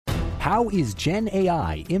How is Gen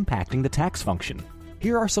AI impacting the tax function?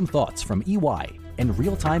 Here are some thoughts from EY and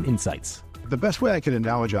real-time insights. The best way I could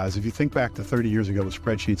analogize, if you think back to 30 years ago with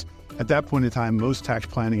spreadsheets, at that point in time, most tax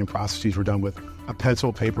planning and processes were done with a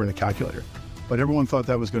pencil, paper, and a calculator. But everyone thought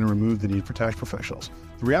that was going to remove the need for tax professionals.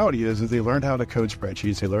 The reality is that they learned how to code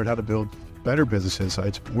spreadsheets, they learned how to build better business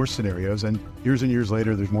insights, more scenarios, and years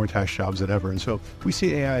later, there's more tax jobs than ever. And so we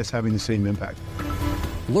see AI as having the same impact.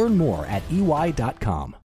 Learn more at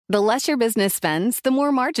EY.com. The less your business spends, the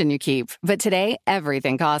more margin you keep. But today,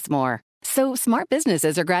 everything costs more. So smart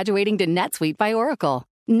businesses are graduating to NetSuite by Oracle.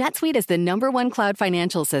 NetSuite is the #1 cloud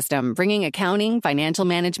financial system, bringing accounting, financial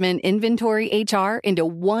management, inventory, HR into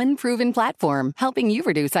one proven platform, helping you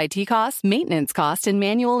reduce IT costs, maintenance costs, and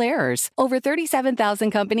manual errors. Over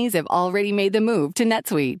 37,000 companies have already made the move to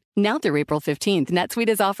NetSuite. Now through April 15th, NetSuite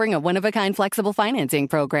is offering a one-of-a-kind flexible financing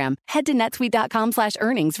program. Head to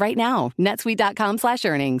netsuite.com/earnings right now.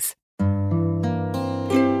 netsuite.com/earnings.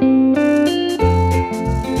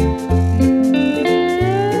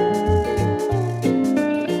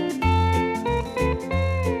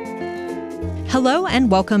 Hello and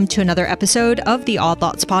welcome to another episode of the Odd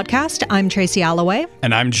Lots podcast. I'm Tracy Alloway.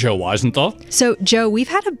 And I'm Joe Weisenthal. So, Joe, we've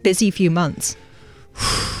had a busy few months.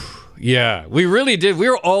 Yeah, we really did. We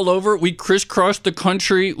were all over. We crisscrossed the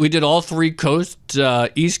country. We did all three coasts,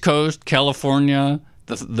 East Coast, California,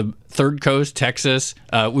 the third coast, Texas.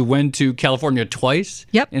 We went to California twice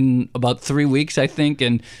in about 3 weeks, I think.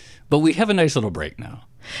 But we have a nice little break now.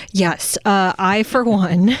 Yes, I, for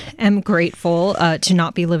one, am grateful to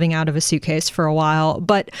not be living out of a suitcase for a while.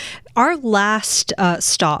 But our last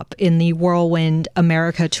stop in the Whirlwind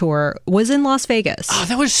America tour was in Las Vegas. Oh,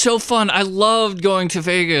 that was so fun. I loved going to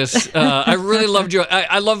Vegas. I really loved you.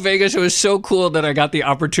 I love Vegas. It was so cool that I got the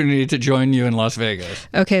opportunity to join you in Las Vegas.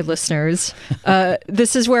 Okay, listeners,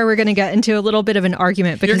 this is where we're going to get into a little bit of an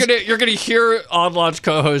argument. Because you're gonna hear Odd Lots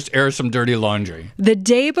co-host air some dirty laundry. The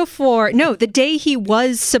day he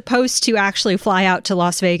was supposed to actually fly out to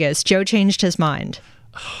Las Vegas, Joe changed his mind.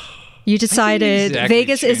 You decided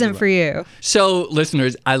Vegas isn't for you. So,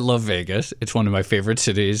 listeners, I love Vegas. It's one of my favorite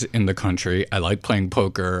cities in the country. I like playing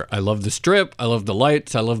poker. I love the Strip. I love the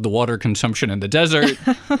lights. I love the water consumption in the desert.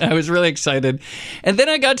 I was really excited. And then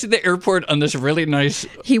I got to the airport on this really nice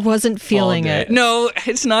He wasn't feeling it. No,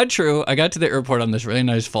 it's not true. I got to the airport on this really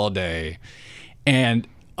nice fall day. And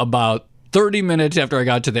about 30 minutes after I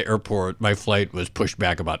got to the airport, my flight was pushed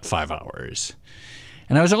back about 5 hours.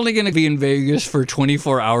 And I was only going to be in Vegas for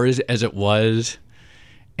 24 hours as it was.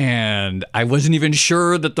 And I wasn't even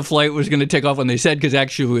sure that the flight was going to take off when they said, because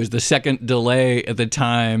actually it was the second delay at the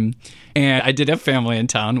time. And I did have family in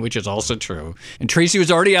town, which is also true. And Tracy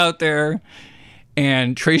was already out there.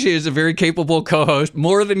 And Tracy is a very capable co-host,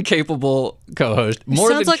 more than capable co-host.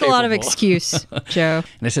 Sounds like a lot of excuse, Joe.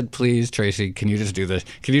 And I said, please, Tracy, can you just do this?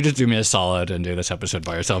 Can you just do me a solid and do this episode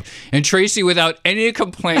by yourself? And Tracy, without any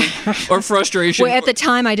complaint or frustration. Well, at the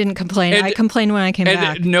time, I didn't complain. I complained when I came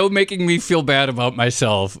back. No making me feel bad about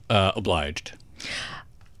myself, obliged.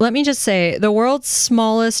 Let me just say, the world's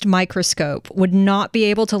smallest microscope would not be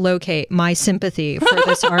able to locate my sympathy for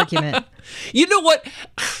this argument. You know what?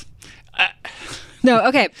 No,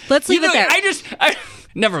 okay, let's leave it there. I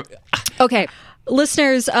never. Okay.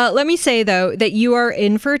 Listeners, let me say, though, that you are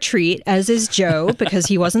in for a treat, as is Joe, because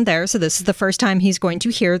he wasn't there. So this is the first time he's going to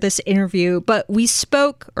hear this interview. But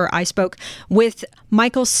I spoke with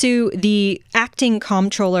Michael Hsu, the acting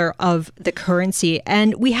comptroller of the currency.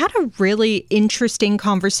 And we had a really interesting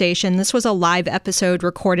conversation. This was a live episode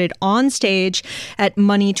recorded on stage at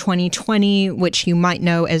Money 2020, which you might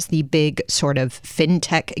know as the big sort of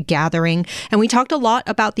fintech gathering. And we talked a lot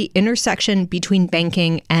about the intersection between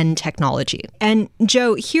banking and technology. And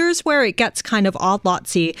Joe, here's where it gets kind of odd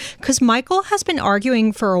lotsy, because Michael has been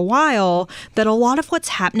arguing for a while that a lot of what's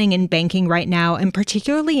happening in banking right now, and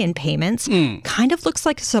particularly in payments, kind of looks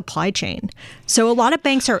like a supply chain. So a lot of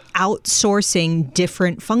banks are outsourcing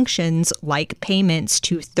different functions like payments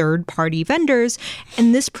to third-party vendors.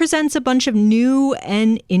 And this presents a bunch of new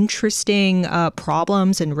and interesting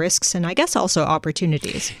problems and risks, and I guess also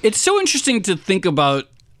opportunities. It's so interesting to think about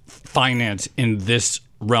finance in this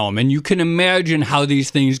realm. And you can imagine how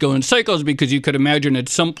these things go in cycles, because you could imagine at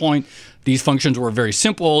some point these functions were very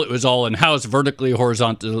simple. It was all in-house, vertically,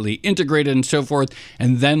 horizontally integrated, and so forth.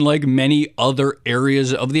 And then, like many other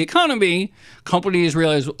areas of the economy, companies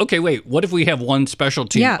realize, okay, wait, what if we have one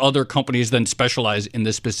specialty? Yeah. Other companies then specialize in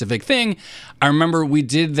this specific thing. I remember we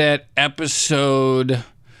did that episode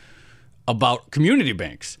about community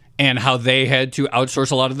banks. and how they had to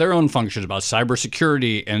outsource a lot of their own functions about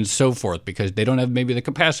cybersecurity and so forth because they don't have maybe the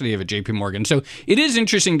capacity of a JP Morgan. So it is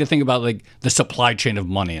interesting to think about like the supply chain of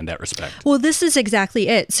money in that respect. Well, this is exactly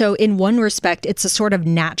it. So in one respect, it's a sort of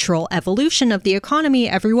natural evolution of the economy.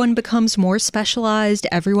 Everyone becomes more specialized.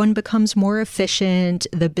 Everyone becomes more efficient.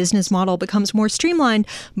 The business model becomes more streamlined.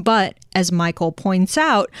 But as Michael points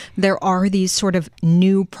out, there are these sort of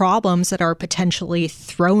new problems that are potentially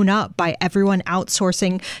thrown up by everyone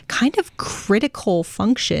outsourcing kind of critical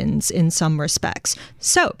functions in some respects.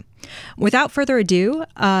 So, without further ado,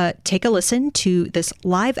 take a listen to this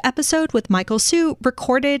live episode with Michael Hsu,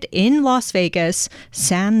 recorded in Las Vegas,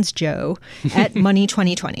 sans Joe, at Money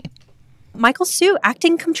 2020. Michael Hsu,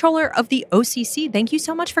 Acting Comptroller of the OCC. Thank you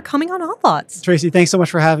so much for coming on Odd Lots. Tracy, thanks so much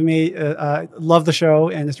for having me. Love the show,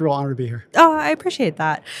 and it's a real honor to be here. Oh, I appreciate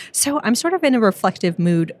that. So I'm sort of in a reflective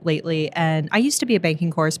mood lately, and I used to be a banking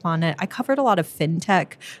correspondent. I covered a lot of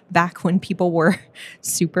fintech back when people were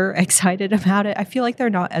super excited about it. I feel like they're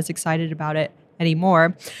not as excited about it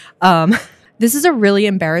anymore. This is a really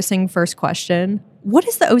embarrassing first question. What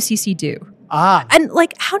does the OCC do? And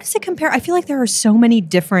like, how does it compare? I feel like there are so many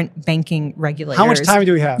different banking regulators. How much time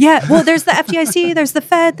do we have? Yeah, well, there's the FDIC, there's the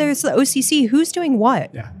Fed, there's the OCC. Who's doing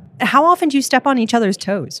what? Yeah. How often do you step on each other's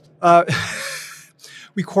toes?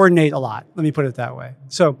 We coordinate a lot. Let me put it that way.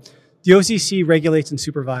 So the OCC regulates and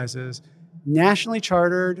supervises nationally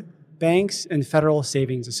chartered banks and federal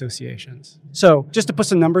savings associations. So just to put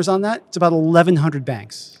some numbers on that, it's about 1,100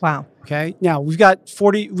 banks. Wow. Okay. Now we got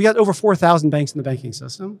over 4,000 banks in the banking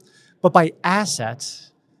system. But by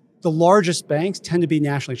assets, the largest banks tend to be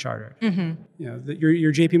nationally chartered. Mm-hmm. You know,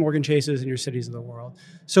 your JP Morgan Chases and your Cities of the world.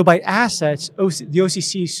 So by assets, the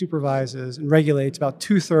OCC supervises and regulates about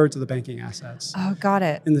 2/3 of the banking assets. Oh, got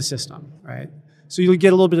it. In the system, right? So you'll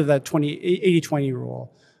get a little bit of that 80-20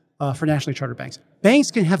 rule for nationally chartered banks. Banks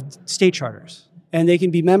can have state charters, and they can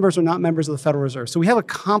be members or not members of the Federal Reserve. So we have a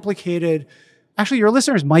complicated. Actually, your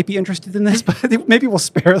listeners might be interested in this, but maybe we'll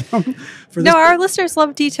spare them for this. No, our listeners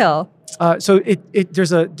love detail. So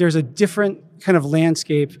there's a different kind of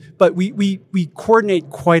landscape, but we coordinate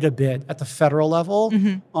quite a bit at the federal level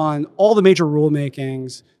on all the major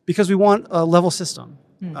rulemakings because we want a level system.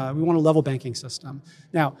 We want a level banking system.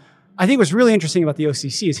 Now, I think what's really interesting about the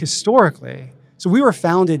OCC is historically, so we were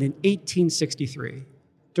founded in 1863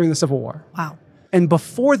 during the Civil War. Wow. And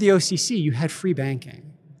before the OCC, you had free banking.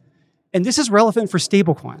 And this is relevant for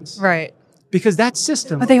stablecoins. Right. Because that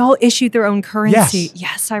system... But they all issued their own currency. Yes.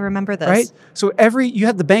 Yes, I remember this. Right? So you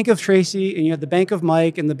had the Bank of Tracy, and you had the Bank of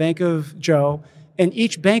Mike, and the Bank of Joe, and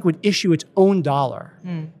each bank would issue its own dollar.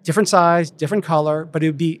 Different size, different color, but it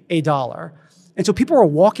would be a dollar. And so people were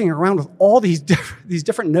walking around with all these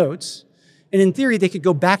different notes, and in theory, they could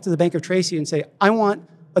go back to the Bank of Tracy and say, I want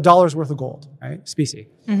 $1 worth of gold, right? Specie.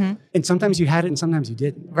 Mm-hmm. And sometimes you had it and sometimes you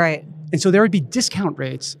didn't. Right. And so there would be discount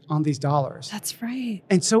rates on these dollars. That's right.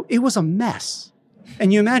 And so it was a mess.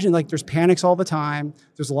 And you imagine, like, there's panics all the time.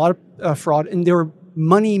 There's a lot of fraud. And there were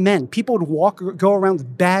money men. People would go around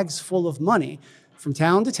with bags full of money from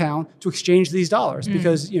town to town to exchange these dollars.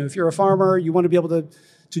 Because, if you're a farmer, you want to be able to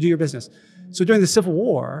do your business. So during the Civil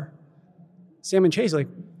War, Sam and Chase are like,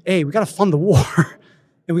 hey, we got to fund the war.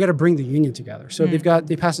 And we got to bring the union together. So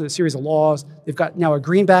they passed a series of laws. They've got now a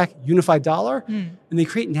greenback unified dollar, and they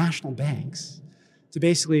create national banks to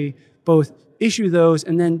basically both issue those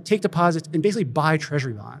and then take deposits and basically buy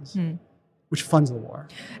treasury bonds, which funds the war.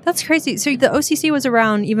 That's crazy. So the OCC was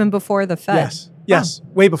around even before the Fed? Yes,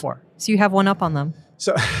 way before. So you have one up on them.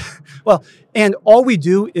 So, well, and all we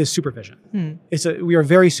do is supervision. We are a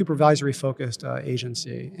very supervisory focused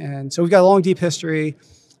agency. And so we've got a long, deep history.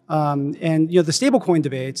 And the stablecoin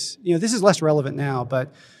debates, this is less relevant now,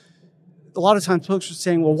 but a lot of times folks are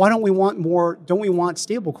saying, well, why don't we want more? Don't we want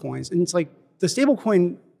stablecoins? And it's like the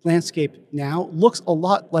stablecoin landscape now looks a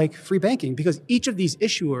lot like free banking because each of these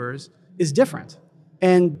issuers is different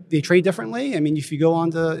and they trade differently. I mean, if you go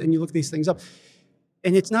on and you look these things up,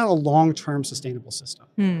 and it's not a long-term sustainable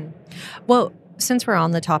system. Well, since we're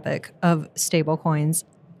on the topic of stablecoins,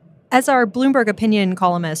 as our Bloomberg opinion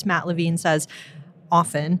columnist Matt Levine says,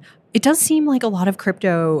 often, it does seem like a lot of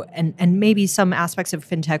crypto and maybe some aspects of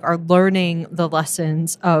fintech are learning the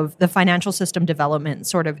lessons of the financial system development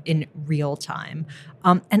sort of in real time.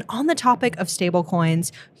 And on the topic of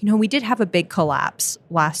stablecoins, we did have a big collapse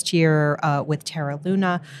last year with Terra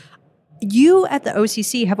Luna. You at the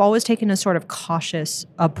OCC have always taken a sort of cautious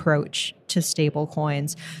approach to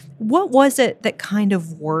stablecoins. What was it that kind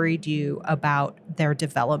of worried you about their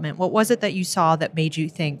development? What was it that you saw that made you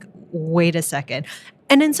think, wait a second?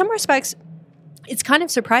 And in some respects, It's kind of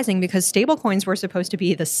surprising because stablecoins were supposed to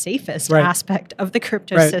be the safest Right. aspect of the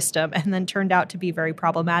crypto Right. system and then turned out to be very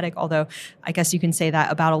problematic. Although I guess you can say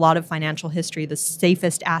that about a lot of financial history, the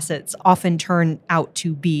safest assets often turn out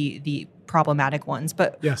to be the problematic ones.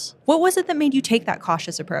 But Yes. what was it that made you take that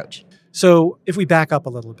cautious approach? So if we back up a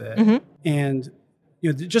little bit Mm-hmm. and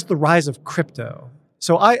just the rise of crypto.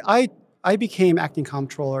 So I became acting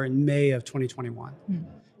comptroller in May of 2021.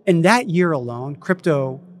 And that year alone,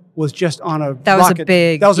 crypto was just on a That was a rocket.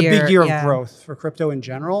 big That was a year, big year yeah. of growth for crypto in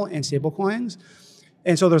general and stablecoins.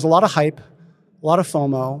 And so there's a lot of hype, a lot of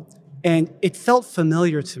FOMO, and it felt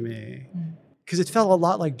familiar to me because it felt a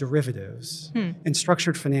lot like derivatives and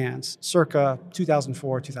structured finance circa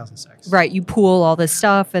 2004, 2006. Right. You pool all this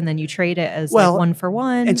stuff and then you trade it as like one for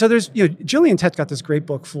one. And so there's, Gillian Tett's got this great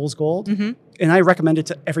book, Fool's Gold, and I recommend it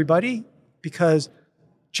to everybody because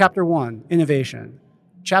chapter 1, innovation,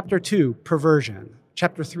 chapter 2, perversion,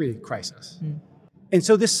 chapter 3, crisis. And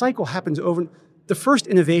so this cycle happens over. The first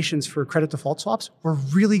innovations for credit default swaps were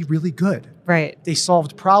really, really good. right. They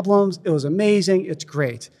solved problems. It was amazing. It's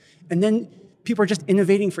great. And then people are just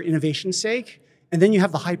innovating for innovation's sake. And then you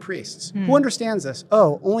have the high priests. Who understands this?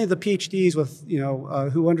 Oh, only the PhDs with,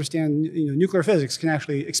 who understand nuclear physics can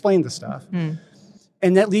actually explain this stuff.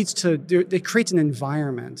 And that leads to, it creates an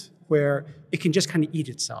environment where it can just kind of eat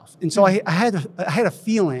itself. And so I had a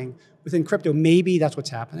feeling within crypto, maybe that's what's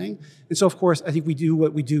happening. And so, of course, I think we do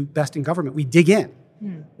what we do best in government. We dig in.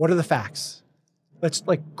 What are the facts? Let's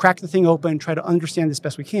crack the thing open, try to understand this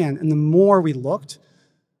best we can. And the more we looked,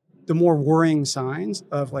 the more worrying signs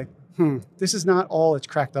of this is not all it's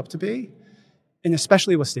cracked up to be. And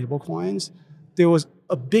especially with stablecoins, there was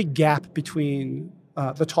a big gap between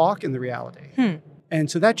the talk and the reality. And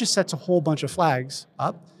so that just sets a whole bunch of flags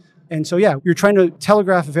up. And so, we're trying to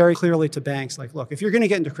telegraph very clearly to banks, look, if you're going to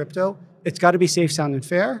get into crypto, it's got to be safe, sound, and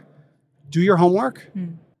fair. Do your homework.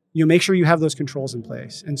 Make sure you have those controls in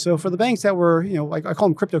place. And so for the banks that were, I call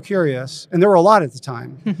them crypto curious, and there were a lot at the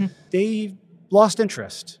time, they lost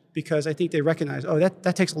interest because I think they recognized,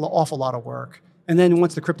 that takes an awful lot of work. And then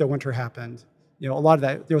once the crypto winter happened, a lot of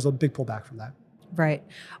that, there was a big pullback from that. Right.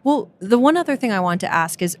 Well, the one other thing I want to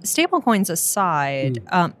ask is, stablecoins aside,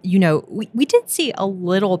 we did see a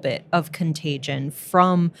little bit of contagion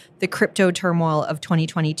from the crypto turmoil of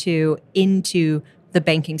 2022 into the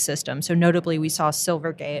banking system. So notably, we saw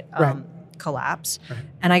Silvergate collapse. Right.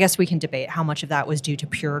 And I guess we can debate how much of that was due to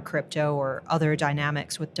pure crypto or other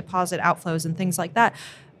dynamics with deposit outflows and things like that.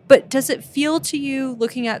 But does it feel to you,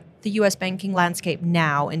 looking at the U.S. banking landscape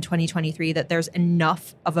now in 2023, that there's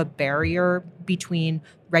enough of a barrier between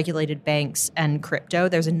regulated banks and crypto?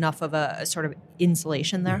 There's enough of a sort of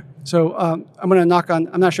insulation there? So I'm going to knock on,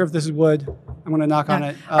 I'm not sure if this is wood. I'm going to knock on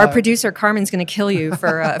it. Our producer, Carmen's going to kill you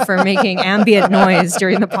for making ambient noise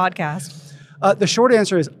during the podcast. The short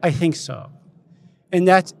answer is, I think so. And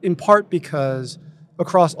that's in part because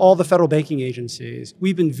across all the federal banking agencies,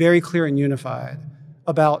 we've been very clear and unified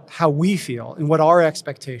about how we feel and what our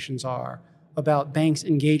expectations are about banks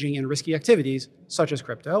engaging in risky activities such as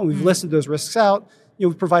crypto. And we've listed those risks out.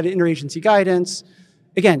 We've provided interagency guidance.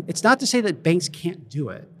 Again, it's not to say that banks can't do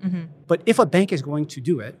it, but if a bank is going to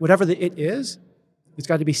do it, whatever the it is, it's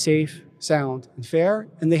got to be safe, sound, and fair,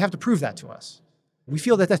 and they have to prove that to us. We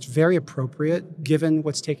feel that that's very appropriate given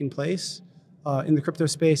what's taken place in the crypto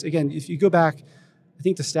space. Again, if you go back, I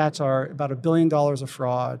think the stats are about $1 billion of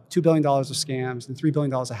fraud, $2 billion of scams, and $3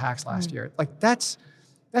 billion of hacks last year. That's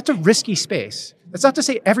a risky space. That's not to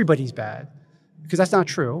say everybody's bad, because that's not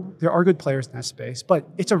true. There are good players in that space, but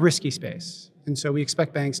it's a risky space. And so we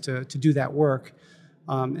expect banks to do that work.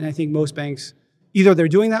 And I think most banks, either they're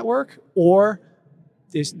doing that work or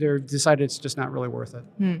they're decided it's just not really worth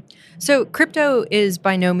it. So crypto is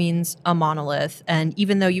by no means a monolith. And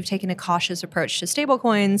even though you've taken a cautious approach to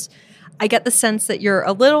stablecoins, I get the sense that you're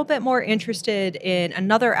a little bit more interested in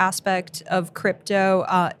another aspect of crypto,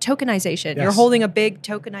 tokenization. Yes. You're holding a big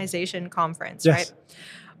tokenization conference, right?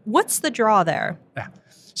 What's the draw there? Yeah.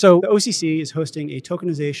 So the OCC is hosting a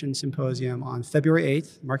tokenization symposium on February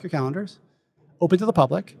 8th. Mark your calendars. Open to the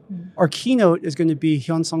public. Our keynote is going to be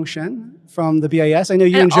Hyun-Sung Shin from the BIS. I know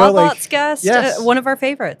you and Joe Albott's guest, one of our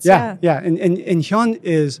favorites. Yeah. And Hyun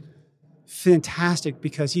is fantastic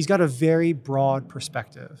because he's got a very broad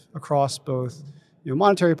perspective across both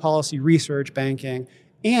monetary policy, research, banking,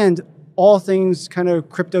 and all things kind of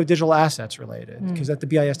crypto digital assets related. Because at the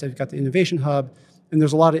BIS, they've got the Innovation Hub, and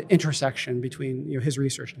there's a lot of intersection between his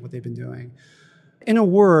research and what they've been doing. In a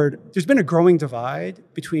word, there's been a growing divide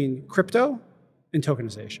between crypto and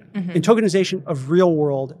tokenization, and tokenization of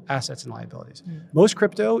real-world assets and liabilities. Most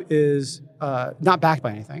crypto is not backed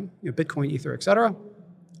by anything, Bitcoin, Ether, et cetera.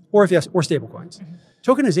 or if yes, or stablecoins. Mm-hmm.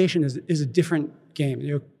 Tokenization is a different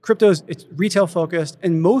game. Crypto's, it's retail focused,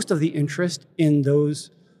 and most of the interest in those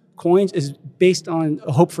coins is based on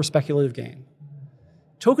a hope for speculative gain.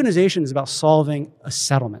 Tokenization is about solving a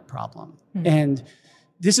settlement problem. Mm-hmm. And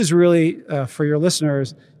this is really, for your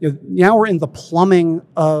listeners, now we're in the plumbing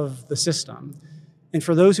of the system. And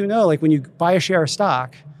for those who know, like when you buy a share of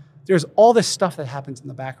stock, there's all this stuff that happens in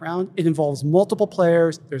the background. It involves multiple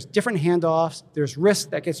players. There's different handoffs. There's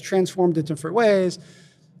risk that gets transformed in different ways.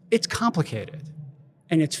 It's complicated.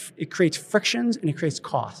 And it creates frictions and it creates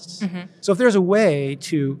costs. Mm-hmm. So if there's a way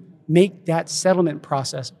to make that settlement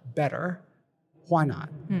process better, why not?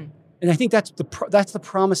 And I think that's the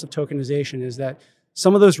promise of tokenization, is that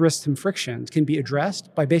some of those risks and frictions can be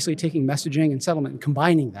addressed by basically taking messaging and settlement and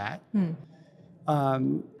combining that.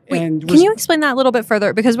 Can you explain that a little bit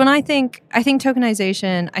further? Because when I think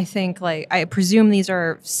tokenization, I presume these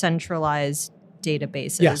are centralized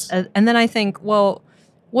databases. Yes. And then I think, well,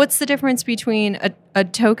 what's the difference between a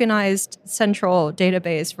tokenized central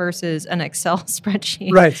database versus an Excel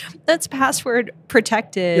spreadsheet? Right. That's password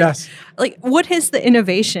protected. Yes. Like, what is the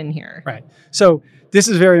innovation here? Right. So this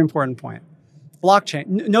is a very important point. Blockchain.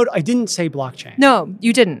 Note, I didn't say blockchain. No,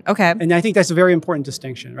 you didn't. Okay. And I think that's a very important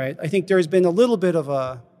distinction, right? I think there's been a little bit of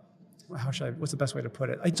what's the best way to put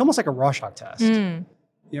it? It's almost like a Rorschach test.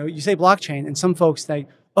 You say blockchain and some folks think,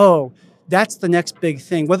 oh, that's the next big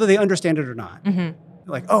thing, whether they understand it or not. Mm-hmm.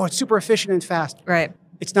 Like, oh, it's super efficient and fast. Right.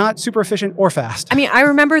 It's not super efficient or fast. I mean, I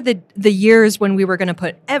remember the years when we were going to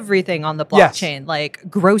put everything on the blockchain, yes. like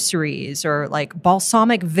groceries or like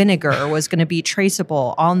balsamic vinegar was going to be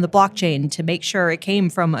traceable on the blockchain to make sure it came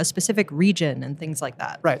from a specific region and things like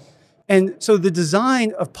that. Right. And so the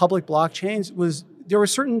design of public blockchains there were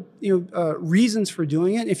certain reasons for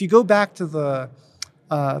doing it. If you go back to the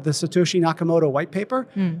Satoshi Nakamoto white paper,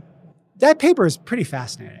 that paper is pretty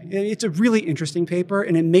fascinating. It's a really interesting paper,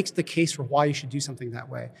 and it makes the case for why you should do something that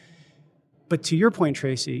way. But to your point,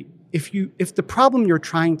 Tracy, if the problem you're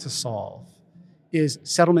trying to solve is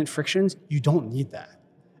settlement frictions, you don't need that.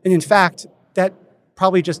 And in fact, that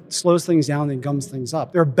probably just slows things down and gums things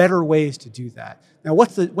up. There are better ways to do that. Now,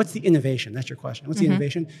 what's the innovation? That's your question. What's the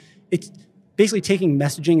innovation? It's basically taking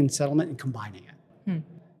messaging and settlement and combining it.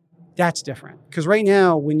 That's different. Because right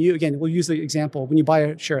now, we'll use the example, when you buy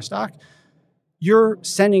a share of stock, you're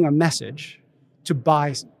sending a message to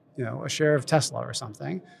buy, a share of Tesla or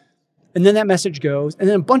something. And then that message goes, and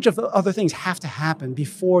then a bunch of other things have to happen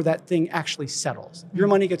before that thing actually settles. Your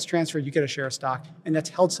money gets transferred, you get a share of stock, and that's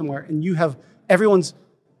held somewhere, and everyone's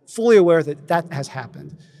fully aware that has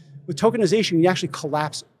happened. With tokenization, you actually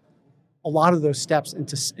collapse a lot of those steps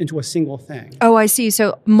into a single thing. Oh, I see.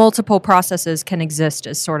 So multiple processes can exist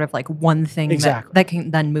as sort of like one thing that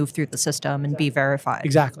can then move through the system and be verified.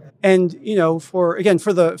 Exactly. And for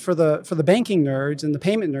the banking nerds and the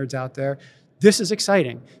payment nerds out there, this is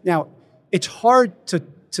exciting. Now, it's hard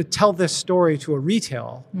to tell this story to a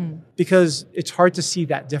retail because it's hard to see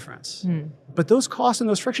that difference. But those costs and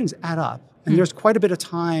those frictions add up, and there's quite a bit of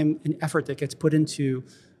time and effort that gets put into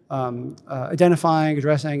identifying,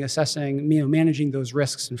 addressing, assessing, managing those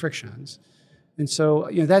risks and frictions. And so,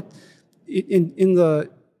 that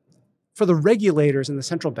for the regulators and the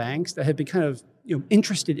central banks that have been kind of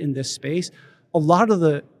interested in this space, a lot of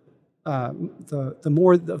the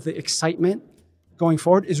more of the excitement going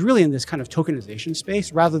forward is really in this kind of tokenization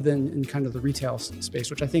space rather than in kind of the retail space,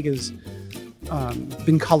 which I think has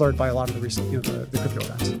been colored by a lot of the recent the crypto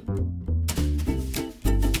events.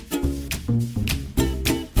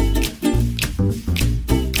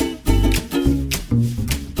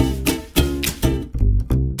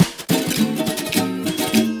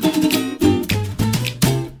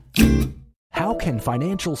 How can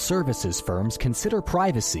financial services firms consider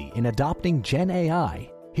privacy in adopting Gen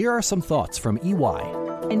AI? Here are some thoughts from EY.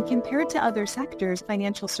 And compared to other sectors,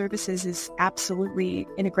 financial services is absolutely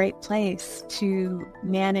in a great place to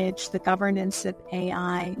manage the governance of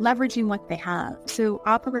AI, leveraging what they have. So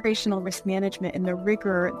operational risk management and the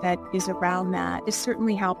rigor that is around that is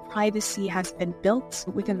certainly how privacy has been built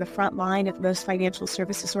within the front line of most financial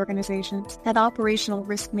services organizations. That operational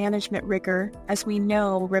risk management rigor, as we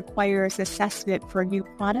know, requires assessment for new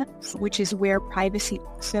products, which is where privacy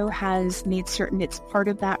also has made certain it's part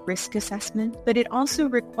of that risk assessment. But it also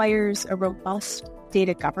requires a robust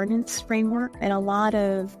data governance framework and a lot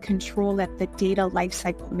of control at the data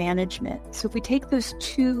lifecycle management. So if we take those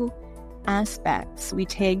two aspects, we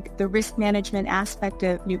take the risk management aspect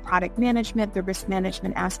of new product management, the risk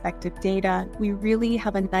management aspect of data, we really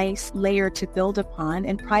have a nice layer to build upon,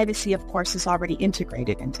 and privacy, of course, is already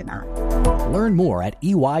integrated into that. Learn more at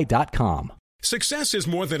EY.com. Success is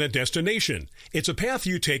more than a destination. It's a path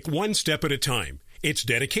you take one step at a time. It's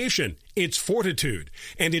dedication, it's fortitude,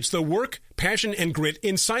 and it's the work, passion, and grit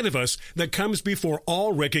inside of us that comes before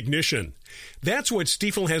all recognition. That's what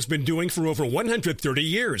Stifel has been doing for over 130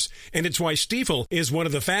 years, and it's why Stifel is one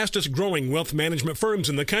of the fastest growing wealth management firms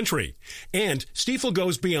in the country. And Stifel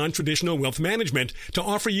goes beyond traditional wealth management to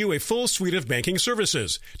offer you a full suite of banking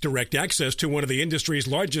services, direct access to one of the industry's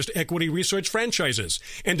largest equity research franchises,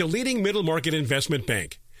 and a leading middle market investment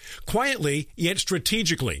bank. Quietly, yet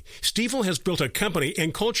strategically, Stifel has built a company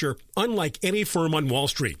and culture unlike any firm on Wall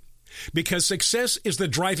Street. Because success is the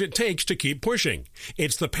drive it takes to keep pushing.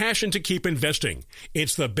 It's the passion to keep investing.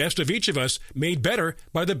 It's the best of each of us made better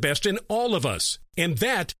by the best in all of us. And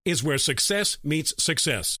that is where success meets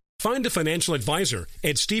success. Find a financial advisor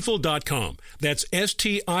at Stifel.com. That's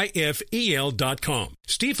Stifel.com.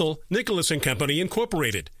 Stifel, Nicholas & Company,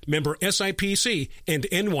 Incorporated. Member SIPC and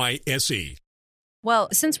NYSE. Well,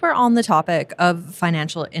 since we're on the topic of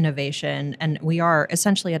financial innovation, and we are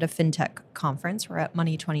essentially at a fintech conference, we're at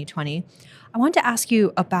Money 2020, I want to ask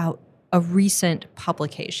you about a recent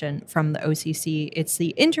publication from the OCC. It's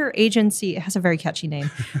the Interagency, it has a very catchy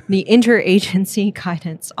name, the Interagency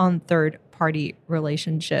Guidance on Third-Party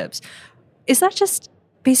Relationships. Is that just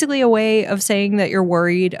basically a way of saying that you're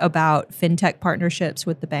worried about fintech partnerships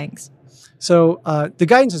with the banks? So the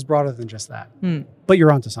guidance is broader than just that, but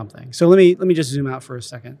you're onto something. So let me just zoom out for a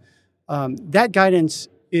second. That guidance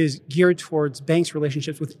is geared towards banks'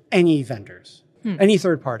 relationships with any vendors, any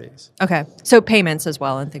third parties. Okay, so payments as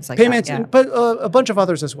well and things like payments, that. Yeah. But a bunch of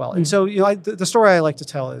others as well. And so the story I like to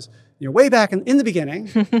tell is, way back in the beginning,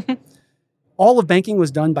 all of banking was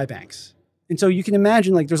done by banks. And so you can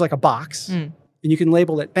imagine there's a box, and you can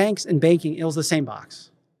label it banks and banking. It was the same box.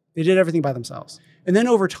 They did everything by themselves. And then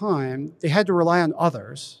over time, they had to rely on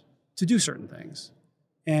others to do certain things.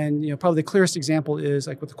 And probably the clearest example is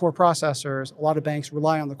with the core processors. A lot of banks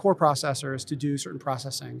rely on the core processors to do certain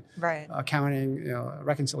processing, right? Accounting,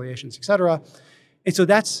 reconciliations, et cetera. And so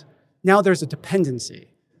now there's a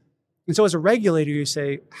dependency. And so as a regulator, you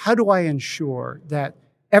say, how do I ensure that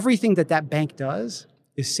everything that bank does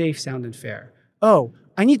is safe, sound, and fair? Oh,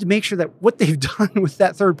 I need to make sure that what they've done with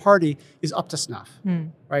that third party is up to snuff,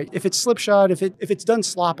 right? If it's slipshod, if it's done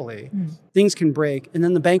sloppily, things can break. And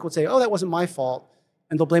then the bank would say, oh, that wasn't my fault.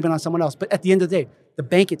 And they'll blame it on someone else. But at the end of the day, the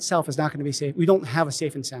bank itself is not going to be safe. We don't have a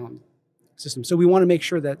safe and sound system. So we want to make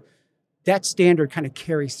sure that standard kind of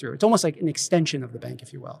carries through. It's almost like an extension of the bank,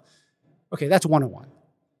 if you will. Okay, that's 101.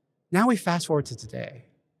 Now we fast forward to today.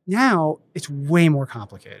 Now it's way more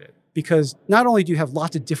complicated. Because not only do you have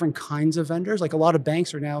lots of different kinds of vendors, a lot of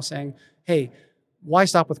banks are now saying, hey, why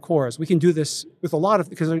stop with cores? We can do this with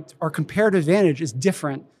because our comparative advantage is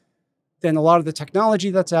different than a lot of the technology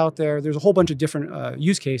that's out there. There's a whole bunch of different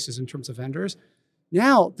use cases in terms of vendors.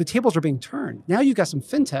 Now the tables are being turned. Now you've got some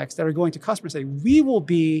fintechs that are going to customers and say, we will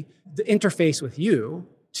be the interface with you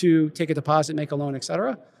to take a deposit, make a loan, et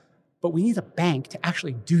cetera. But we need a bank to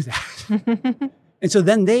actually do that. And so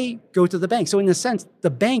then they go to the bank. So in a sense,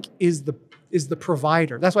 the bank is the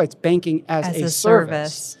provider. That's why it's banking as a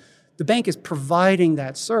service. The bank is providing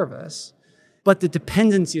that service, but the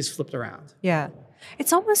dependency is flipped around. Yeah.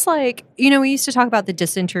 It's almost like, we used to talk about the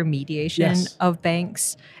disintermediation of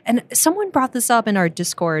banks. And someone brought this up in our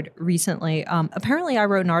Discord recently. Apparently, I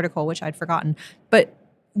wrote an article, which I'd forgotten. But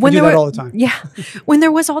when I do that all the time. Yeah. When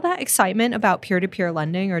there was all that excitement about peer-to-peer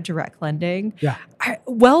lending or direct lending,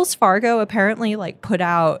 Wells Fargo apparently put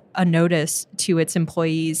out a notice to its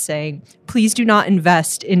employees saying, please do not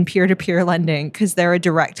invest in peer-to-peer lending because they're a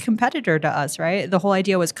direct competitor to us, right? The whole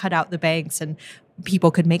idea was cut out the banks and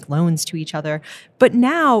people could make loans to each other. But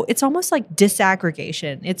now it's almost like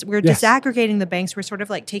disaggregation. We're disaggregating the banks. We're sort of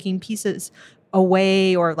taking pieces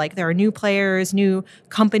away, or there are new players, new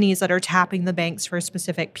companies that are tapping the banks for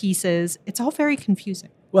specific pieces. It's all very confusing.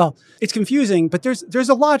 Well, it's confusing, but there's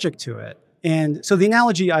a logic to it. And so the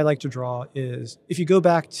analogy I like to draw is if you go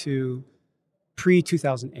back to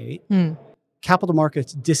pre-2008, capital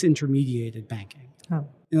markets disintermediated banking. Oh.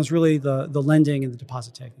 And it was really the lending and the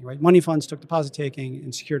deposit taking, right? Money funds took deposit taking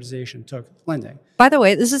and securitization took lending. By the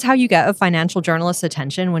way, this is how you get a financial journalist's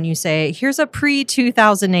attention when you say, here's a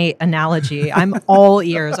pre-2008 analogy. I'm all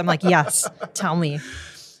ears. I'm like, yes, tell me.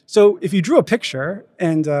 So if you drew a picture,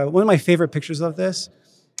 and one of my favorite pictures of this,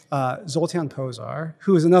 Zoltan Pozar,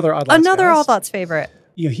 who is another Odd Lots favorite.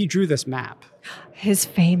 He drew this map. His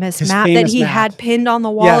famous map that he had pinned on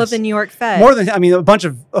the wall of the New York Fed. More than a bunch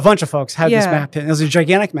of folks had this map pinned. It was a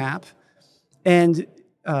gigantic map, and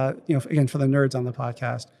again for the nerds on the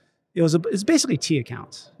podcast, it's basically T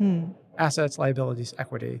accounts: assets, liabilities,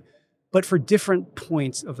 equity. but for different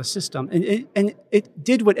points of the system. And it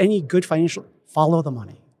did what any good financial, follow the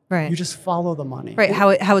money. Right. You just follow the money. Right. How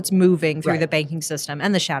it's moving through the banking system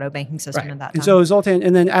and the shadow banking system at that time. And so Zoltan,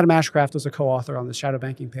 and then Adam Ashcraft was a co-author on the shadow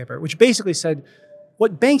banking paper, which basically said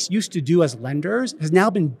what banks used to do as lenders has now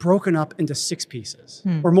been broken up into 6 pieces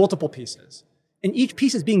or multiple pieces. And each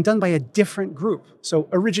piece is being done by a different group. So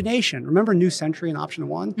origination, remember New Century and Option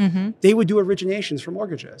One? They would do originations for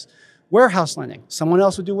mortgages. Warehouse lending, someone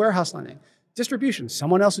else would do warehouse lending. Distribution,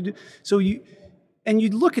 someone else would do. So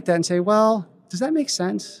you'd look at that and say, well, does that make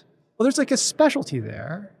sense? Well, there's like a specialty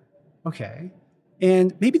there. Okay.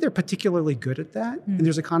 And maybe they're particularly good at that. And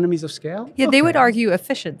there's economies of scale. Yeah, they would argue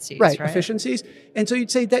efficiencies, right? Efficiencies. And so you'd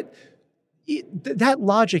say that that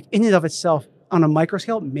logic in and of itself on a micro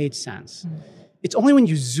scale made sense. It's only when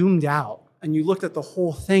you zoomed out and you looked at the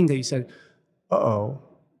whole thing that you said,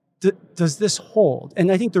 does this hold?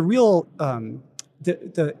 And I think the real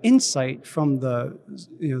the insight from the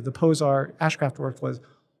Posar Ashcraft work was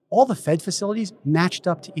all the Fed facilities matched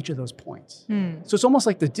up to each of those points. So it's almost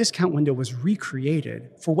like the discount window was recreated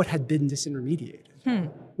for what had been disintermediated,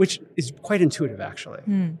 which is quite intuitive, actually.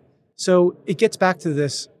 So it gets back to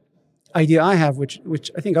this idea I have, which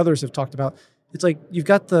I think others have talked about. It's like you've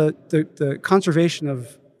got the conservation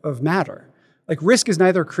of matter. Like risk is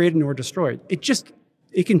neither created nor destroyed.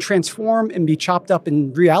 It can transform and be chopped up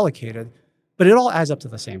and reallocated, but it all adds up to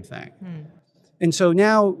the same thing. And so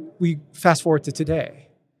now we fast forward to today.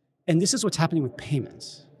 And this is what's happening with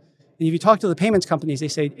payments. And if you talk to the payments companies, they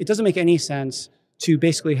say it doesn't make any sense to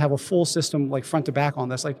basically have a full system like front to back on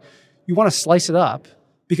this. Like you want to slice it up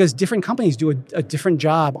because different companies do a different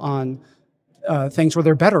job on things where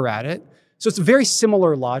they're better at it. So it's a very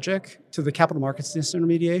similar logic to the capital markets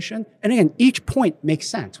disintermediation. And again, each point makes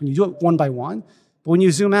sense when you do it one by one. But when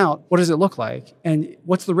you zoom out, what does it look like? And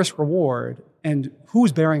what's the risk reward? And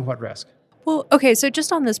who's bearing what risk? Well, okay, so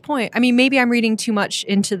just on this point, I mean, maybe I'm reading too much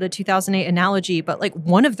into the 2008 analogy, but like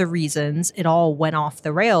one of the reasons it all went off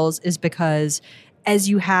the rails is because as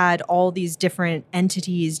you had all these different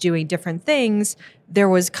entities doing different things, there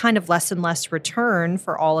was kind of less and less return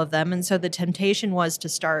for all of them. And so the temptation was to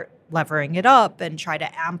start levering it up and try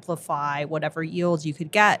to amplify whatever yields you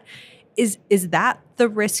could get. Is that the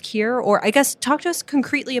risk here? Or I guess talk to us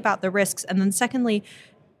concretely about the risks. And then secondly,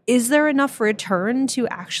 is there enough return to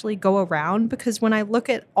actually go around? Because when I look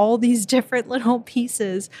at all these different little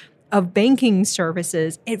pieces of banking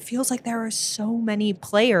services, it feels like there are so many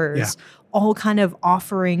players all kind of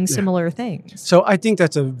offering similar things. So I think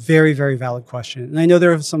that's a very, very valid question. And I know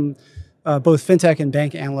there are some both fintech and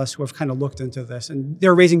bank analysts who have kind of looked into this, and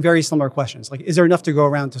they're raising very similar questions. Like, is there enough to go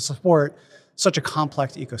around to support such a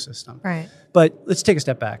complex ecosystem? Right. But let's take a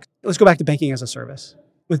step back. Let's go back to banking as a service.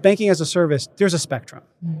 With banking as a service, there's a spectrum.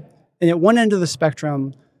 And at one end of the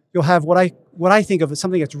spectrum, you'll have what I think of as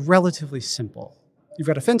something that's relatively simple. You've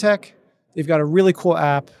got a fintech, they've got a really cool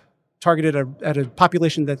app targeted at a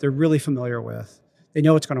population that they're really familiar with. They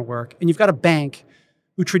know it's going to work. And you've got a bank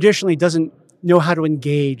who traditionally doesn't know how to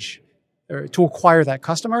engage or to acquire that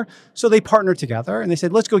customer. So they partner together and they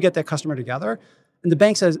said, let's go get that customer together. And the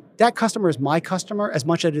bank says, that customer is my customer as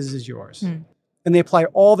much as it is yours. And they apply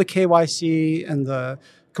all the KYC and the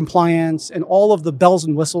compliance and all of the bells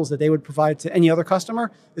and whistles that they would provide to any other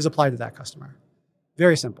customer is applied to that customer.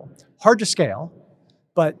 Very simple. Hard to scale,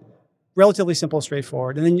 but relatively simple,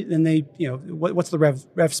 straightforward. And then they, what's the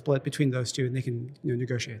rev split between those two? And they can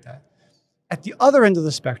negotiate that. At the other end of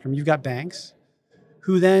the spectrum, you've got banks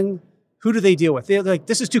who do they deal with? They're like,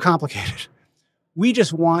 this is too complicated. We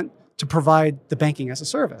just want to provide the banking as a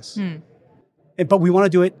service. But we want to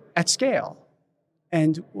do it at scale.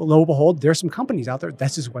 And lo and behold, there's some companies out there,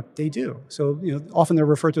 this is what they do. So, often they're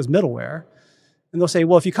referred to as middleware. And they'll say,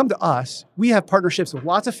 well, if you come to us, we have partnerships with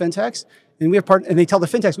lots of fintechs, and and they tell the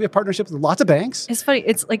fintechs, we have partnerships with lots of banks. It's funny.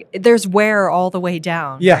 It's like there's where all the way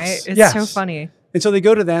down, right? It's so funny. And so they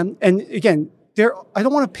go to them. And again, I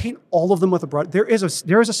don't want to paint all of them with a broad, there is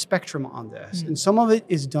a spectrum on this. And some of it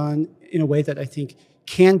is done in a way that I think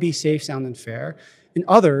can be safe, sound, and fair. In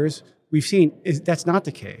others, we've seen that's not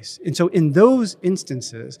the case. And so in those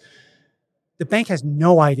instances, the bank has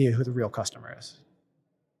no idea who the real customer is.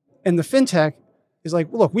 And the fintech is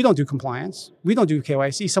like, well, look, we don't do compliance. We don't do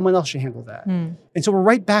KYC. Someone else should handle that. And so we're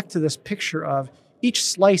right back to this picture of each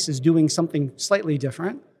slice is doing something slightly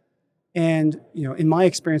different. And, in my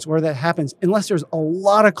experience, where that happens, unless there's a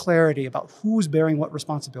lot of clarity about who's bearing what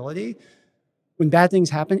responsibility, when bad things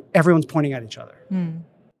happen, everyone's pointing at each other.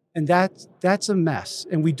 And that's a mess,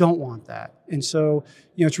 and we don't want that. And so,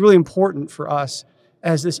 it's really important for us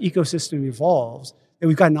as this ecosystem evolves that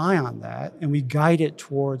we've got an eye on that, and we guide it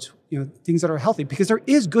towards, things that are healthy, because there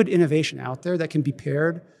is good innovation out there that can be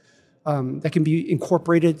paired, that can be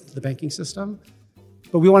incorporated to the banking system.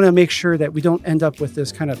 But we want to make sure that we don't end up with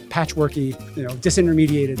this kind of patchworky,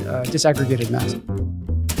 disintermediated, disaggregated mess.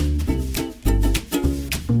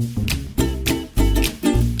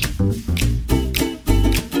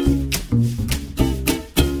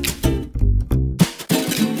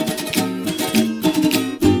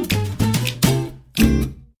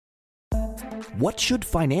 What should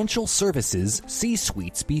financial services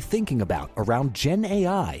C-suites be thinking about around Gen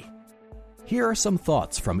AI? Here are some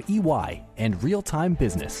thoughts from EY and Real-Time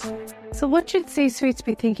Business. So what should C-suites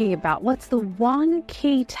be thinking about? What's the one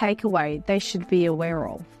key takeaway they should be aware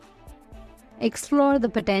of? Explore the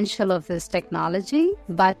potential of this technology,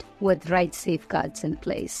 but with right safeguards in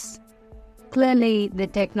place. Clearly, the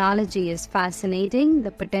technology is fascinating.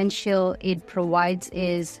 The potential it provides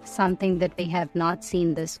is something that we have not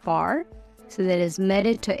seen this far. So there is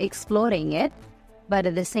merit to exploring it, but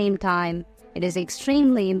at the same time, it is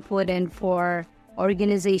extremely important for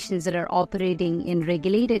organizations that are operating in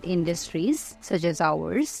regulated industries, such as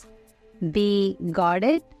ours, be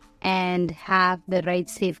guarded and have the right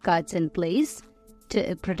safeguards in place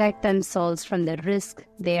to protect themselves from the risk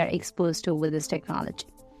they are exposed to with this technology.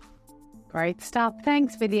 Great stuff.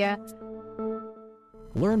 Thanks, Vidya.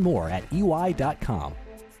 Learn more at EY.com.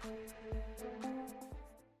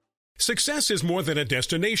 Success is more than a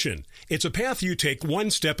destination. It's a path you take one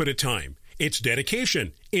step at a time. It's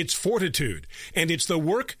dedication, it's fortitude, and it's the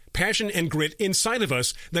work, passion, and grit inside of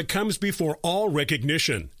us that comes before all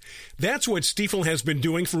recognition. That's what Stifel has been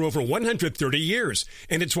doing for over 130 years,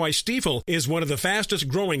 and it's why Stifel is one of the fastest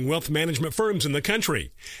growing wealth management firms in the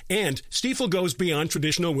country. And Stifel goes beyond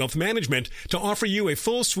traditional wealth management to offer you a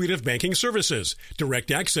full suite of banking services, direct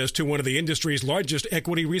access to one of the industry's largest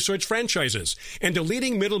equity research franchises, and a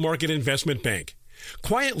leading middle market investment bank.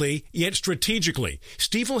 Quietly, yet strategically,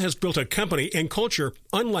 Stifel has built a company and culture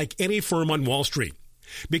unlike any firm on Wall Street.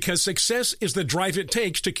 Because success is the drive it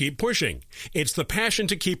takes to keep pushing. It's the passion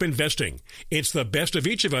to keep investing. It's the best of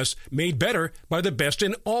each of us made better by the best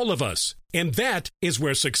in all of us. And that is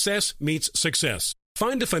where success meets success.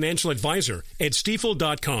 Find a financial advisor at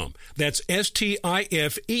Stifel.com. That's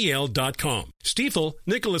Stifel.com. Stifel,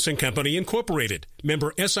 Nicholas & Company, Incorporated.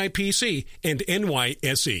 Member SIPC and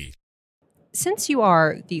NYSE. Since you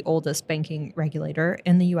are the oldest banking regulator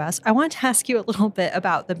in the U.S., I want to ask you a little bit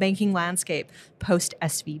about the banking landscape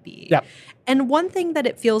post-SVB. Yeah. And one thing that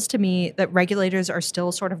it feels to me that regulators are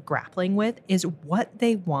still sort of grappling with is what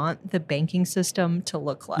they want the banking system to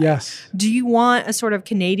look like. Yes. Do you want a sort of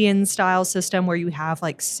Canadian-style system where you have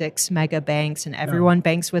like 6 mega banks and everyone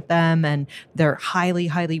banks with them and they're highly,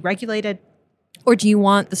 highly regulated? Or do you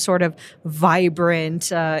want the sort of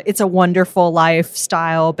vibrant, it's a wonderful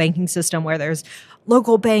lifestyle banking system where there's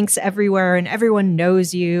local banks everywhere and everyone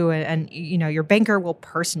knows you and your banker will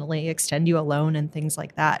personally extend you a loan and things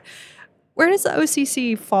like that? Where does the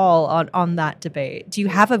OCC fall on that debate? Do you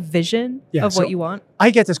have a vision of what you want? I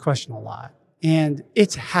get this question a lot, and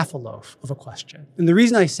it's half a loaf of a question. And the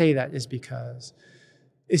reason I say that is because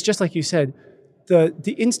it's just like you said,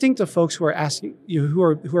 the instinct of folks who are asking who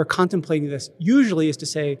are contemplating this usually is to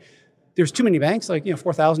say there's too many banks,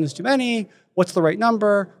 4,000 is too many, what's the right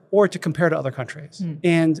number, or to compare to other countries.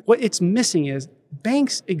 And what it's missing is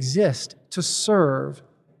banks exist to serve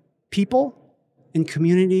people and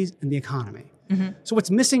communities and the economy. So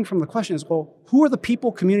what's missing from the question is, well, who are the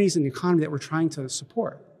people, communities, and the economy that we're trying to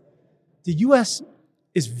support? The US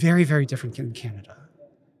is very, very different than Canada.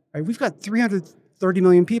 Right? We've got 330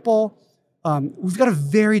 million people. We've got a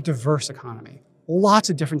very diverse economy, lots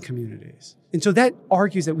of different communities. And so that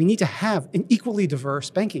argues that we need to have an equally diverse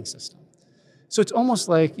banking system. So it's almost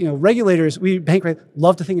like, regulators,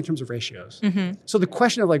 love to think in terms of ratios. So the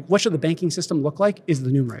question of what should the banking system look like is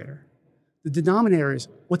the numerator. The denominator is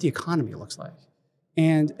what the economy looks like.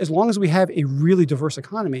 And as long as we have a really diverse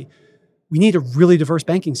economy, we need a really diverse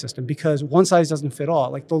banking system because one size doesn't fit all.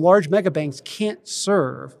 Like the large mega banks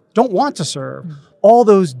don't want to serve all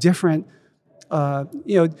those different I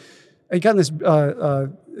got in this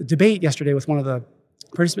debate yesterday with one of the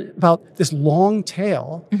participants about this long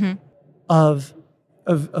tail of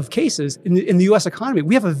cases in the U.S. economy.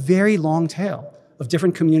 We have a very long tail of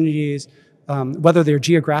different communities, whether they're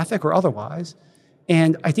geographic or otherwise.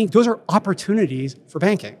 And I think those are opportunities for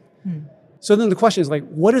banking. So then the question is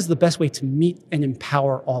what is the best way to meet and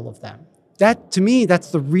empower all of them? That, to me,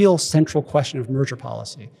 that's the real central question of merger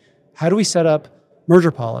policy. How do we set up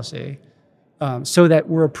merger policy so that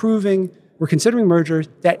we're approving We're considering mergers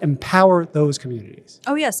that empower those communities.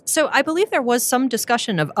 Oh, yes. So I believe there was some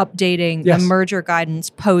discussion of updating Yes. the merger guidance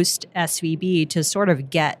post SVB to sort of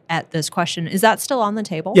get at this question. Is that still on the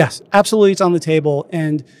table? Yes, absolutely. It's on the table,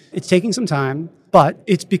 and it's taking some time, but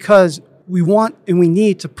it's because we want and we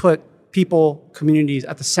need to put people, communities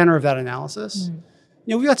at the center of that analysis.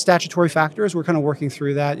 We've got statutory factors. We're kind of working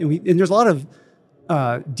through that, and there's a lot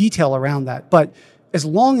of detail around that. But as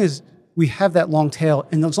long as we have that long tail,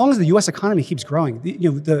 and as long as the U.S. economy keeps growing,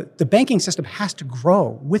 the banking system has to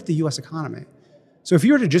grow with the U.S. economy. So if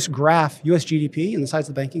you were to just graph U.S. GDP and the size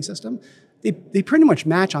of the banking system, they pretty much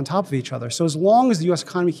match on top of each other. So as long as the U.S.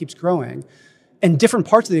 economy keeps growing and different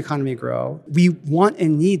parts of the economy grow, we want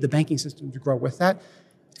and need the banking system to grow with that.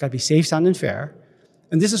 It's got to be safe, sound, and fair.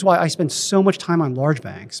 And this is why I spend so much time on large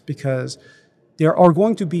banks, because there are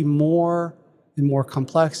going to be more and more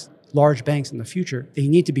complex large banks in the future. They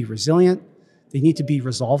need to be resilient, they need to be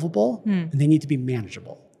resolvable, and they need to be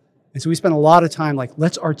manageable. And so we spend a lot of time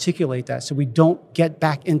let's articulate that so we don't get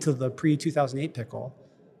back into the pre-2008 pickle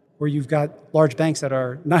where you've got large banks that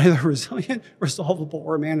are neither resilient, resolvable,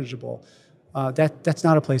 or manageable. That's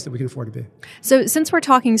not a place that we can afford to be. So since we're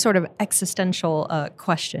talking sort of existential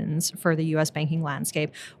questions for the U.S. banking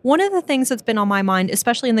landscape, one of the things that's been on my mind,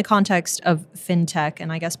 especially in the context of fintech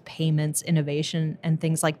and I guess payments, innovation, and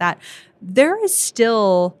things like that, there is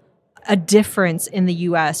still a difference in the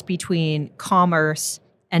U.S. between commerce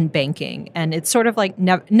and banking. And it's sort of like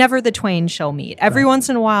never the twain shall meet. Every once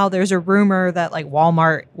in a while, there's a rumor that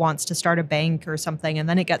Walmart wants to start a bank or something, and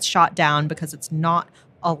then it gets shot down because it's not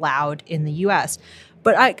allowed in the U.S.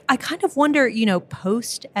 But I kind of wonder,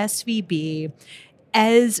 post SVB,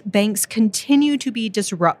 as banks continue to be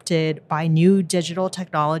disrupted by new digital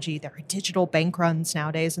technology, there are digital bank runs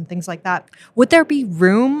nowadays and things like that, would there be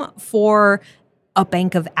room for a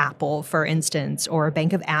bank of Apple, for instance, or a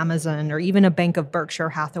bank of Amazon, or even a bank of Berkshire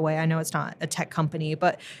Hathaway? I know it's not a tech company,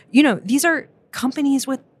 but, these are companies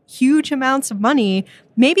with huge amounts of money.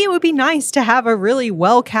 Maybe it would be nice to have a really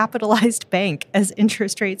well-capitalized bank as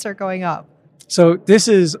interest rates are going up. So this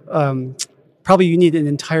is probably you need an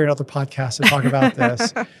entire other podcast to talk about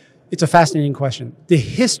this. It's a fascinating question. The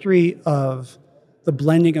history of the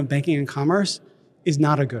blending of banking and commerce is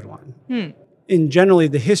not a good one. In generally,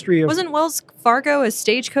 the history of... Wasn't Wells Fargo a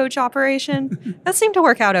stagecoach operation? That seemed to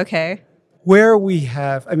work out okay. Where we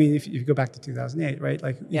have, if you go back to 2008, right?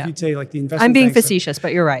 If you'd say the investment I'm being banks facetious,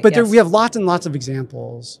 but you're right. But yes. we have lots and lots of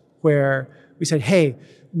examples where we said, hey,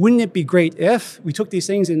 wouldn't it be great if we took these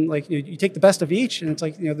things and you take the best of each, and it's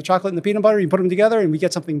the chocolate and the peanut butter, you put them together and we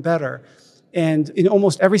get something better. And in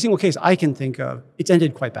almost every single case I can think of, it's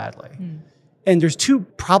ended quite badly. And there's two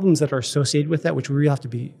problems that are associated with that, which we really have to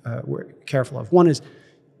be careful of. One is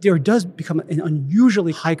there does become an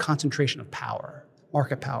unusually high concentration of power,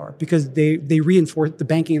 market power, because they reinforce, the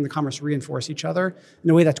banking and the commerce reinforce each other in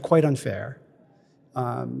a way that's quite unfair.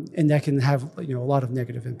 And that can have a lot of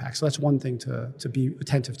negative impacts. So that's one thing to be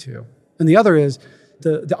attentive to. And the other is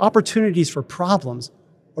the opportunities for problems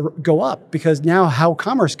go up, because now how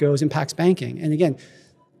commerce goes impacts banking. And again,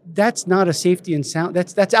 that's not a safety and sound.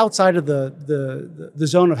 That's outside of the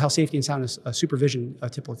zone of how safety and sound supervision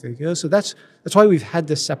typically goes. So that's why we've had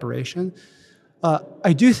this separation.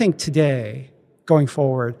 I do think today, going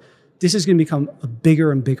forward, this is going to become a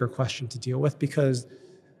bigger and bigger question to deal with, because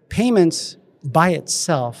payments by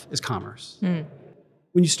itself is commerce.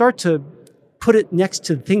 When you start to put it next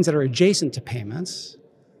to things that are adjacent to payments,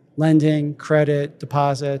 lending, credit,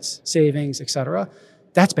 deposits, savings, et cetera,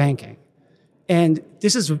 that's banking. And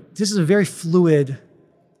this is a very fluid,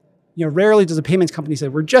 rarely does a payments company say,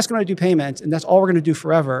 we're just going to do payments and that's all we're going to do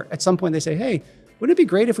forever. At some point they say, hey, wouldn't it be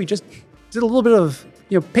great if we just did a little bit of,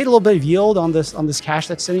 paid a little bit of yield on this cash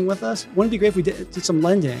that's sitting with us? Wouldn't it be great if we did some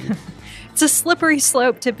lending? It's a slippery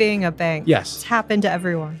slope to being a bank. Yes. It's happened to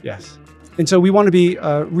everyone. Yes. And so we want to be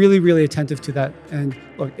really, really attentive to that. And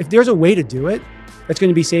look, if there's a way to do it that's going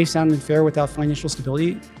to be safe, sound, and fair without financial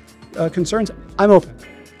stability concerns, I'm open.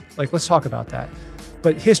 Let's talk about that.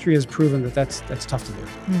 But history has proven that that's tough to do.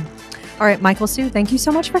 All right, Michael Hsu, thank you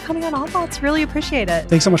so much for coming on All Thoughts. Really appreciate it.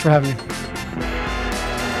 Thanks so much for having me.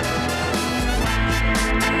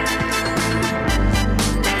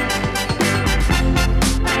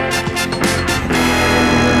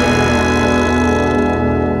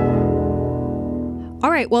 All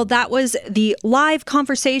right, well, that was the live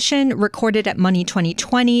conversation recorded at Money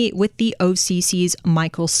 2020 with the OCC's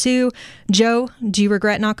Michael Hsu. Joe, do you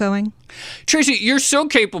regret not going? Tracy, you're so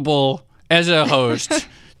capable as a host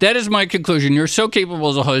That is my conclusion. You're so capable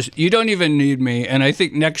as a host. You don't even need me. And I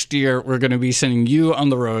think next year we're going to be sending you on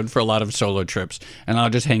the road for a lot of solo trips. And I'll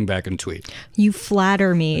just hang back and tweet. You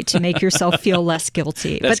flatter me to make yourself feel less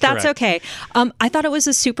guilty. That's okay. I thought it was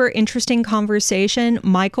a super interesting conversation.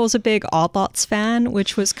 Michael's a big Odd Lots fan,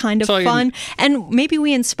 which was kind of fun. And maybe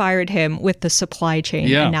we inspired him with the supply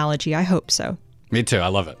chain analogy. I hope so. Me too. I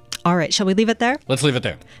love it. All right, shall we leave it there? Let's leave it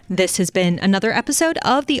there. This has been another episode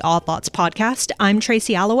of the Odd Lots podcast. I'm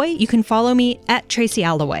Tracy Alloway. You can follow me at Tracy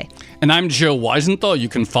Alloway. And I'm Joe Weisenthal. You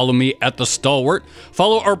can follow me at The Stalwart.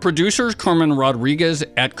 Follow our producers, Carmen Rodriguez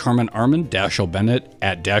at Carmen Armand, Dashiell Bennett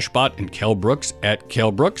at Dashbot, and Kel Brooks at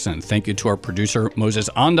Kel Brooks. And thank you to our producer, Moses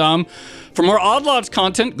Andam. For more Odd Lots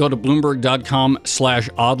content, go to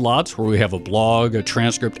Bloomberg.com/oddlots, where we have a blog, a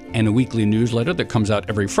transcript, and a weekly newsletter that comes out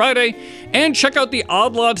every Friday. And check out the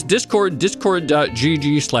Odd Lots Discord,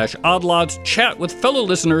 discord.gg/oddlots. Chat with fellow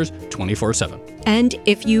listeners 24/7. And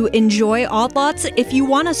if you enjoy Odd Lots, if you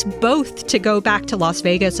want us both to go back to Las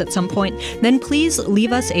Vegas at some point, then please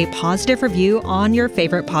leave us a positive review on your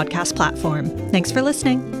favorite podcast platform. Thanks for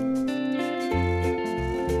listening.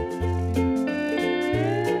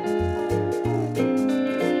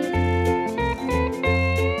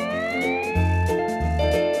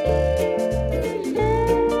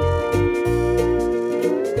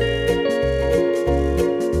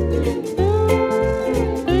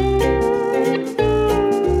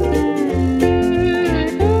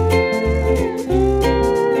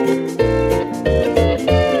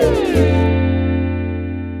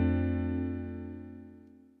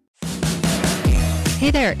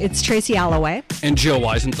 It's Tracy Alloway. And Joe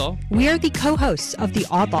Weisenthal. We are the co-hosts of the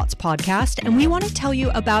Odd Lots podcast, and we want to tell you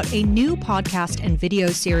about a new podcast and video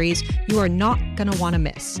series you are not going to want to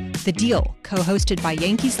miss. The Deal, co-hosted by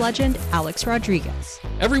Yankees legend Alex Rodriguez.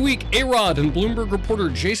 Every week, A-Rod and Bloomberg reporter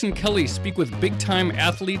Jason Kelly speak with big-time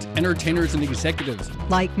athletes, entertainers, and executives.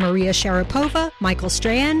 Like Maria Sharapova, Michael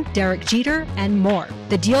Strahan, Derek Jeter, and more.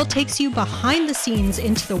 The Deal takes you behind the scenes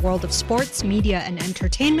into the world of sports, media, and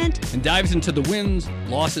entertainment. And dives into the wins,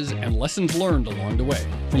 losses, and lessons learned along the way.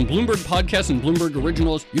 From Bloomberg Podcasts and Bloomberg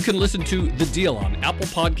Originals, you can listen to The Deal on Apple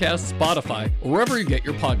Podcasts, Spotify, or wherever you get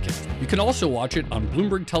your podcasts. You can also watch it on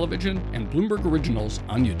Bloomberg Television and Bloomberg Originals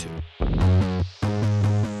on YouTube.